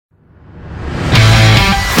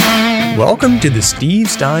Welcome to the Steve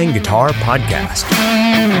Stein Guitar Podcast,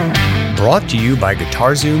 brought to you by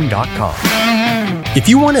GuitarZoom.com. If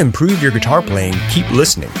you want to improve your guitar playing, keep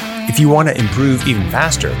listening. If you want to improve even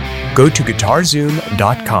faster, go to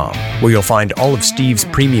GuitarZoom.com, where you'll find all of Steve's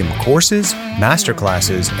premium courses,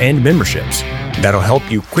 masterclasses, and memberships that'll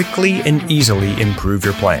help you quickly and easily improve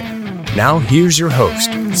your playing. Now here's your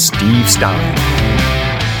host, Steve Stein.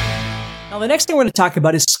 Now the next thing we're going to talk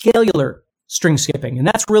about is scalular string skipping, and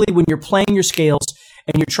that's really when you're playing your scales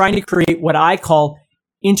and you're trying to create what I call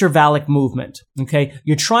intervallic movement, okay?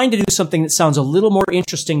 You're trying to do something that sounds a little more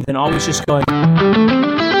interesting than always just going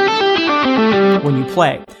when you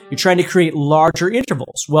play. You're trying to create larger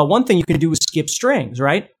intervals. Well, one thing you can do is skip strings,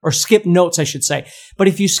 right? Or skip notes, I should say. But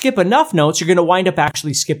if you skip enough notes, you're going to wind up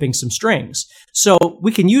actually skipping some strings. So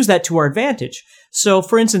we can use that to our advantage. So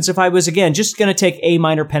for instance, if I was, again, just going to take A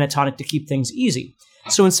minor pentatonic to keep things easy.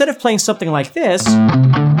 So instead of playing something like this,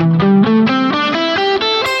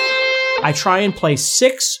 I try and play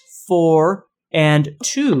 6, 4, and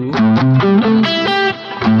 2,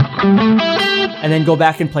 and then go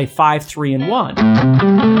back and play 5, 3, and 1.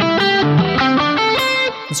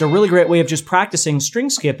 It's a really great way of just practicing string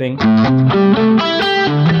skipping.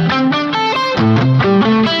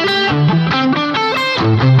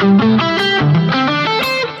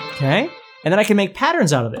 Okay? And then I can make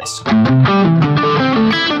patterns out of this.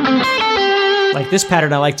 Like this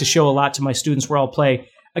pattern I like to show a lot to my students where I'll play,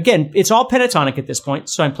 again, it's all pentatonic at this point,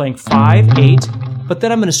 so I'm playing 5, 8, but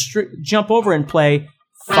then I'm going to jump over and play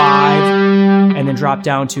 5, and then drop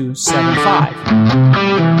down to 7, 5.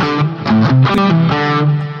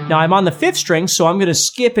 Now I'm on the 5th string, so I'm going to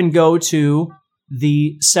skip and go to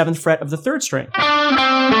the 7th fret of the 3rd string.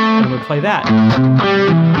 I'm going to play that.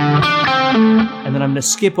 And then I'm going to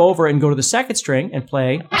skip over and go to the 2nd string and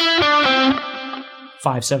play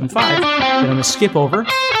 5, 7, 5. Then I'm going to skip over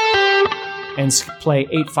and play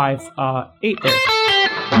 8, 5, 8 there.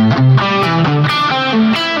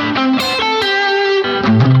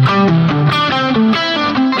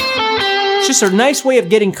 It's just a nice way of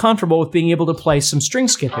getting comfortable with being able to play some string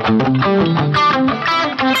skipping.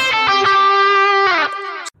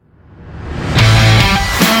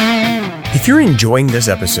 If you're enjoying this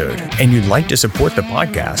episode and you'd like to support the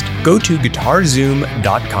podcast, go to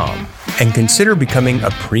GuitarZoom.com and consider becoming a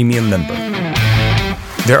premium member.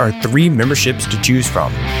 There are 3 memberships to choose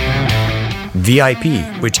from. VIP,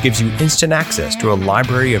 which gives you instant access to a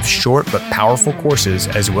library of short but powerful courses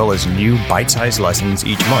as well as new bite-sized lessons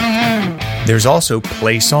each month. There's also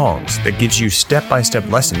Play Songs that gives you step-by-step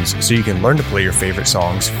lessons so you can learn to play your favorite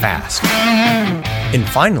songs fast. And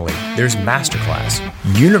finally, there's Masterclass,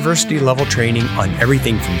 university-level training on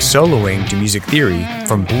everything from soloing to music theory,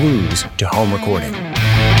 from blues to home recording.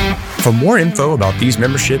 For more info about these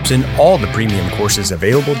memberships and all the premium courses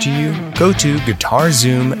available to you, go to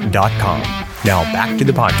GuitarZoom.com. Now back to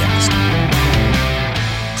the podcast.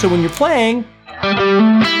 So when you're playing,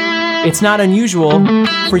 it's not unusual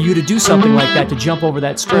for you to do something like that, to jump over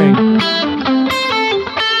that string.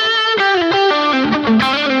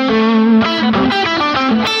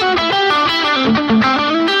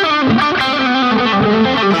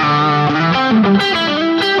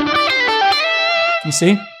 You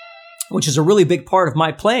see? Which is a really big part of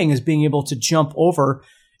my playing, is being able to jump over,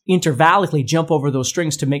 intervallically jump over those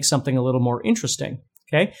strings to make something a little more interesting,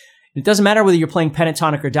 okay? It doesn't matter whether you're playing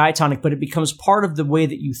pentatonic or diatonic, but it becomes part of the way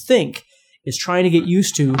that you think, is trying to get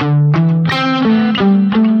used to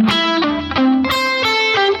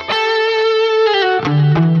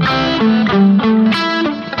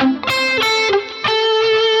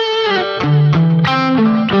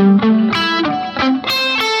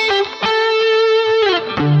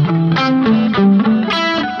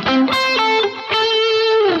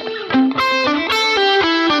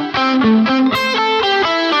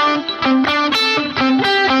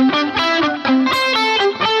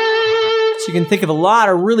you can think of a lot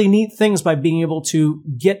of really neat things by being able to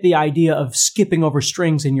get the idea of skipping over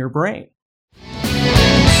strings in your brain.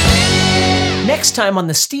 Next time on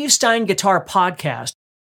the Steve Stein Guitar Podcast.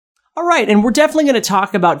 All right, and we're definitely going to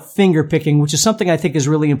talk about finger picking, which is something I think is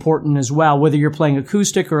really important as well, whether you're playing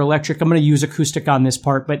acoustic or electric. I'm going to use acoustic on this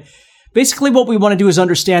part, but basically what we want to do is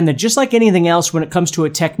understand that just like anything else, when it comes to a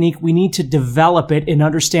technique, we need to develop it and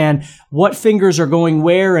understand what fingers are going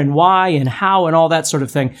where and why and how and all that sort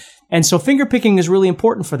of thing. And so finger picking is really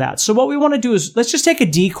important for that. So what we want to do is, let's just take a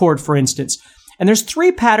D chord, for instance. And there's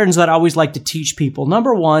 3 patterns that I always like to teach people.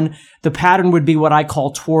 Number 1, the pattern would be what I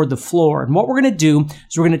call toward the floor. And what we're going to do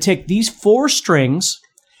is we're going to take these 4 strings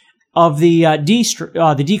of the D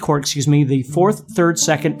chord, the 4th, 3rd,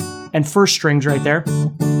 2nd, and 1st strings right there.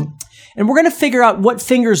 And we're going to figure out what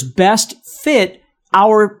fingers best fit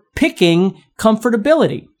our picking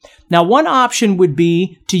comfortability. Now, one option would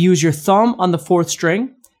be to use your thumb on the 4th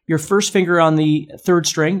string, your first finger on the 3rd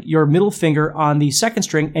string, your middle finger on the 2nd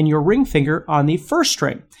string, and your ring finger on the 1st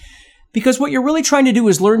string. Because what you're really trying to do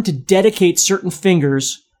is learn to dedicate certain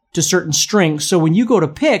fingers to certain strings. So when you go to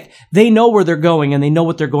pick, they know where they're going and they know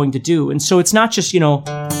what they're going to do. And so it's not just,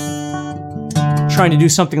 trying to do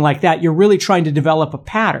something like that. You're really trying to develop a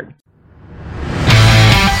pattern.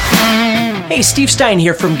 Hey, Steve Stein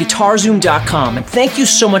here from GuitarZoom.com, and thank you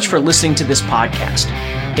so much for listening to this podcast.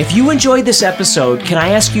 If you enjoyed this episode, can I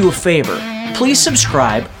ask you a favor? Please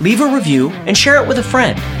subscribe, leave a review, and share it with a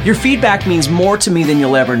friend. Your feedback means more to me than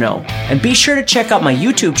you'll ever know. And be sure to check out my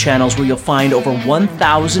YouTube channels where you'll find over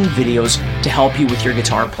 1,000 videos to help you with your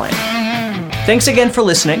guitar playing. Thanks again for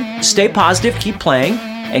listening. Stay positive, keep playing,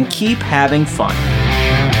 and keep having fun.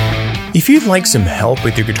 If you'd like some help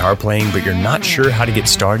with your guitar playing but you're not sure how to get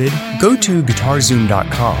started, go to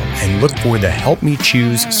GuitarZoom.com and look for the Help Me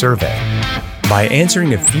Choose survey. By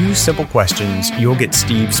answering a few simple questions, you'll get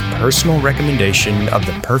Steve's personal recommendation of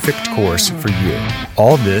the perfect course for you.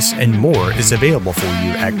 All this and more is available for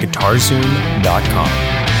you at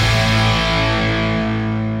GuitarZoom.com.